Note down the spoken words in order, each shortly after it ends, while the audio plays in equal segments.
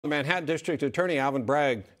The Manhattan District Attorney Alvin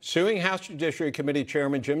Bragg suing House Judiciary Committee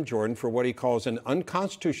Chairman Jim Jordan for what he calls an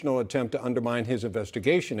unconstitutional attempt to undermine his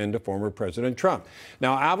investigation into former President Trump.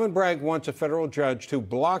 Now, Alvin Bragg wants a federal judge to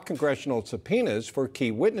block congressional subpoenas for key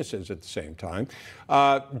witnesses at the same time.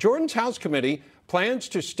 Jordan's House committee plans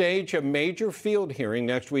to stage a major field hearing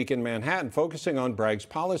next week in Manhattan, focusing on Bragg's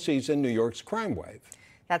policies in New York's crime wave.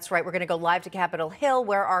 That's right. We're going to go live to Capitol Hill,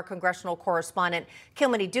 where our congressional correspondent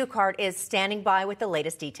Kilmeny Ducart is standing by with the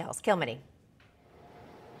latest details. Kilmeny.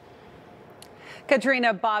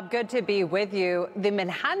 Katrina, Bob, good to be with you. The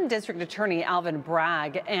Manhattan District Attorney Alvin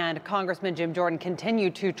Bragg and Congressman Jim Jordan continue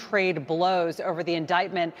to trade blows over the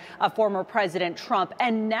indictment of former President Trump.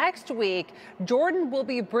 And next week, Jordan will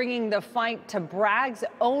be bringing the fight to Bragg's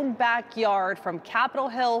own backyard from Capitol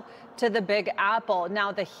Hill to the Big Apple.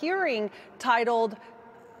 Now, the hearing, titled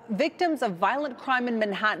Victims of Violent Crime in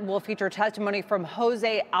Manhattan, will feature testimony from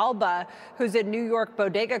Jose Alba, who's a New York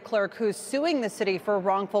bodega clerk who's suing the city for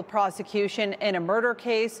wrongful prosecution in a murder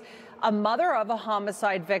case, a mother of a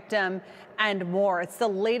homicide victim, and more. It's the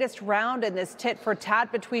latest round in this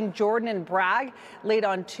tit-for-tat between Jordan and Bragg. Late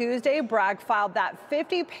on Tuesday, Bragg filed that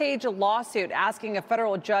 50-page lawsuit asking a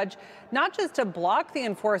federal judge not just to block the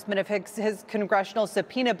enforcement of his congressional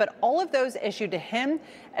subpoena, but all of those issued to him,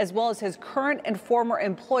 as well as his current and former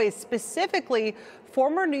employees, specifically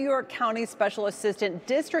former New York County Special Assistant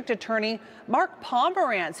District Attorney Mark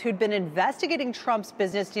Pomerantz, who'd been investigating Trump's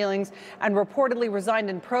business dealings and reportedly resigned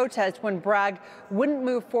in protest when Bragg wouldn't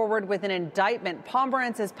move forward with an indictment.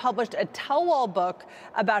 Pomerantz has published a tell-all book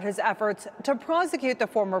about his efforts to prosecute the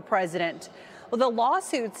former president. Well, the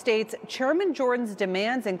lawsuit states Chairman Jordan's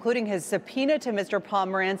demands, including his subpoena to Mr.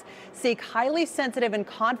 Pomerantz, seek highly sensitive and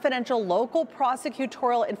confidential local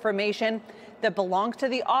prosecutorial information that belongs to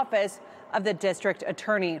the office of the district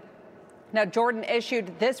attorney. Now, Jordan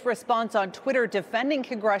issued this response on Twitter defending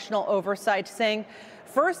congressional oversight, saying,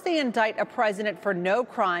 first they indict a president for no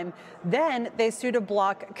crime, then they sue to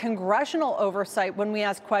block congressional oversight when we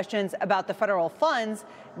ask questions about the federal funds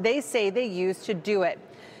they say they used to do it.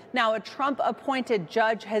 Now, a Trump-appointed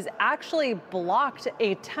judge has actually blocked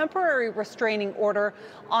a temporary restraining order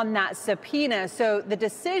on that subpoena. So the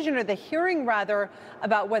decision, or the hearing rather,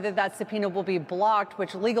 about whether that subpoena will be blocked,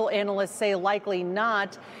 which legal analysts say likely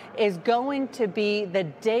not, is going to be the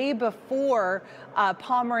day before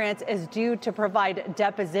Pomerantz is due to provide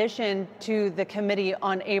deposition to the committee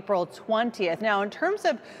on April 20th. Now, in terms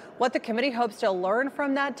of what the committee hopes to learn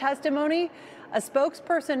from that testimony, a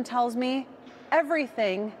spokesperson tells me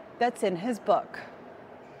everything that's in his book.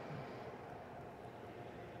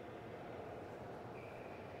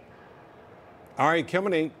 All right,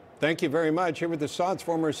 Kilmeny, thank you very much. Here with the Sod's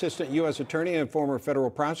former assistant U.S. attorney and former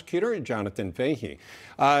federal prosecutor, Jonathan Fahey.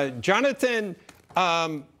 Jonathan,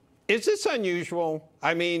 is this unusual?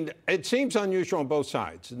 I mean, it seems unusual on both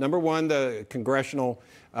sides. Number one, the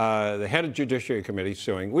the head of Judiciary Committee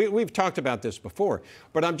suing. We've talked about this before,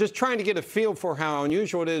 but I'm just trying to get a feel for how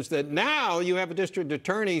unusual it is that now you have a district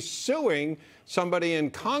attorney suing somebody in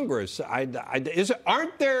Congress.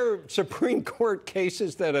 Aren't there Supreme Court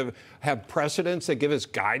cases that have precedents that give us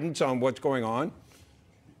guidance on what's going on?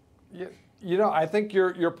 Yeah. You know, I think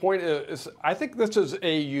your point is, I think this is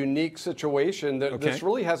a unique situation that this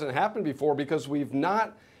really hasn't happened before, because we've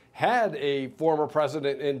not had a former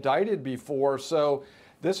president indicted before. So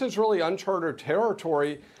this is really uncharted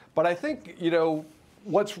territory. But I think, you know,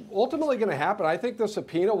 what's ultimately going to happen, I think the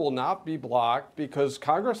subpoena will not be blocked, because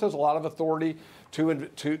Congress has a lot of authority to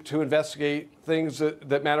investigate things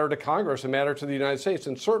that matter to Congress and matter to the United States.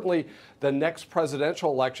 And certainly the next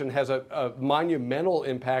presidential election has a monumental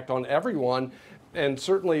impact on everyone. And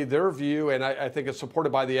certainly their view, and I think it's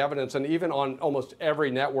supported by the evidence, and even on almost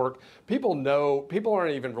every network, people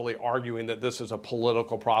aren't even really arguing that this is a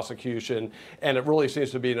political prosecution, and it really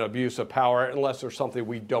seems to be an abuse of power, unless there's something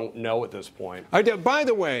we don't know at this point. By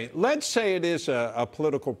the way, let's say it is a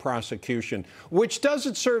political prosecution, which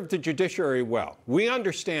doesn't serve the judiciary well. We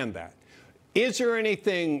understand that. Is there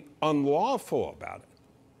anything unlawful about it?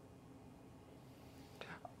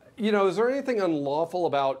 You know, is there anything unlawful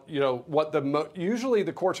about, you know, what usually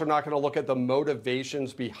the courts are not going to look at the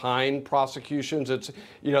motivations behind prosecutions. It's,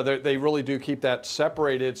 you know, they really do keep that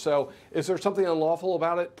separated. So is there something unlawful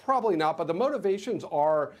about it? Probably not. But the motivations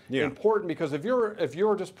are important, because if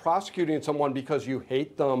you're just prosecuting someone because you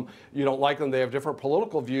hate them, you don't like them, they have different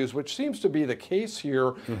political views, which seems to be the case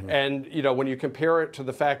here. And, you know, when you compare it to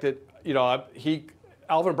the fact that, you know,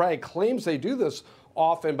 Alvin Bragg claims they do this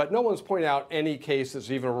often, but no one's pointed out any case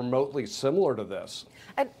that's even remotely similar to this.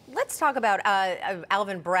 Let's talk about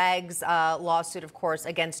Alvin Bragg's lawsuit, of course,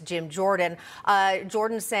 against Jim Jordan.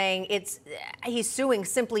 Jordan saying he's suing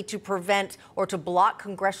simply to prevent or to block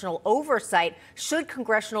congressional oversight. Should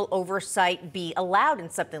congressional oversight be allowed in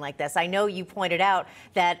something like this? I know you pointed out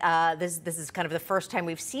that this is kind of the first time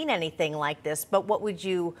we've seen anything like this, but what would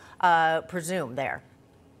you presume there?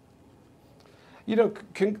 You know,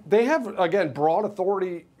 they have, again, broad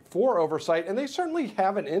authority for oversight, and they certainly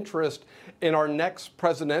have an interest in our next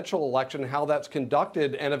presidential election, how that's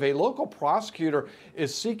conducted. And if a local prosecutor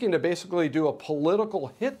is seeking to basically do a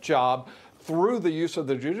political hit job through the use of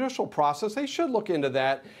the judicial process, they should look into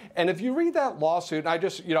that. And if you read that lawsuit, and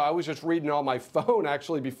I was just reading it on my phone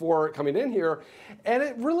actually before coming in here, and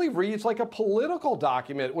it really reads like a political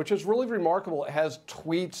document, which is really remarkable. It has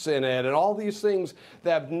tweets in it and all these things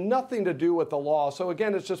that have nothing to do with the law. So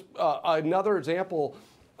again, it's just another example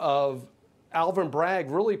of Alvin Bragg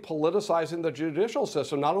really politicizing the judicial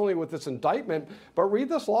system, not only with this indictment, but read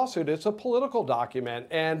this lawsuit. It's a political document.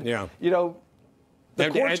 And, you know, the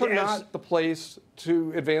courts are not the place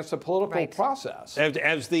to advance the political process.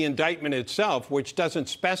 As the indictment itself, which doesn't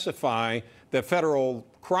specify the federal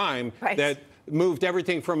crime that moved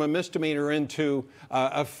everything from a misdemeanor into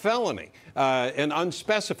a felony, an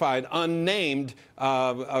unspecified, unnamed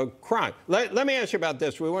crime. Let me ask you about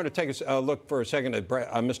this. We want to take a look for a second at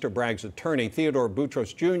Mr. Bragg's attorney, Theodore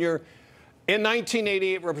Boutros Jr. In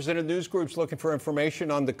 1988, represented news groups looking for information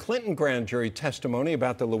on the Clinton grand jury testimony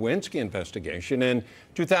about the Lewinsky investigation. In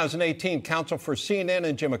 2018, counsel for CNN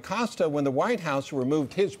and Jim Acosta, when the White House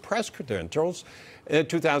removed his press credentials. In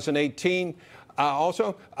 2018,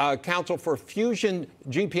 also counsel for Fusion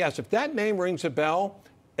GPS. If that name rings a bell,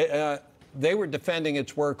 they were defending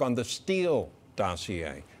its work on the Steele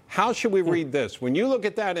dossier. How should we read this? When you look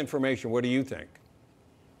at that information, what do you think?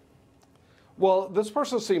 Well, this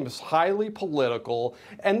person seems highly political,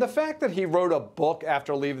 and the fact that he wrote a book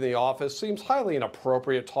after leaving the office seems highly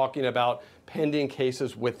inappropriate, talking about pending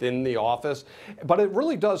cases within the office. But it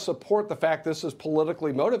really does support the fact this is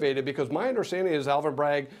politically motivated, because my understanding is Alvin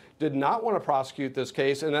Bragg did not want to prosecute this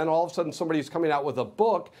case, and then all of a sudden somebody's coming out with a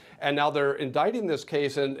book, and now they're indicting this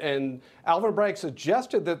case, and Alvin Bragg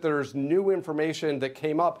suggested that there's new information that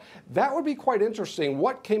came up. That would be quite interesting.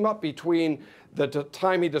 What came up between the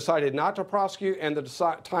time he decided not to prosecute and the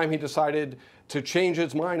time he decided to change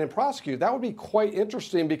his mind and prosecute? That would be quite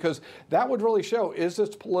interesting, because that would really show, is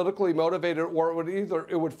this politically motivated, or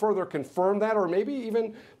it would further confirm that, or maybe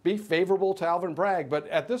even be favorable to Alvin Bragg. But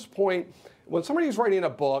at this point, when somebody's writing a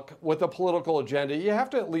book with a political agenda, you have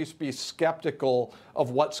to at least be skeptical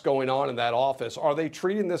of what's going on in that office. Are they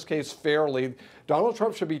treating this case fairly? Donald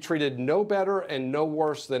Trump should be treated no better and no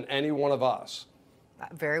worse than any one of us.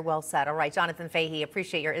 Very well said. All right, Jonathan Fahey,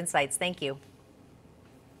 appreciate your insights. Thank you.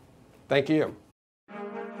 Thank you.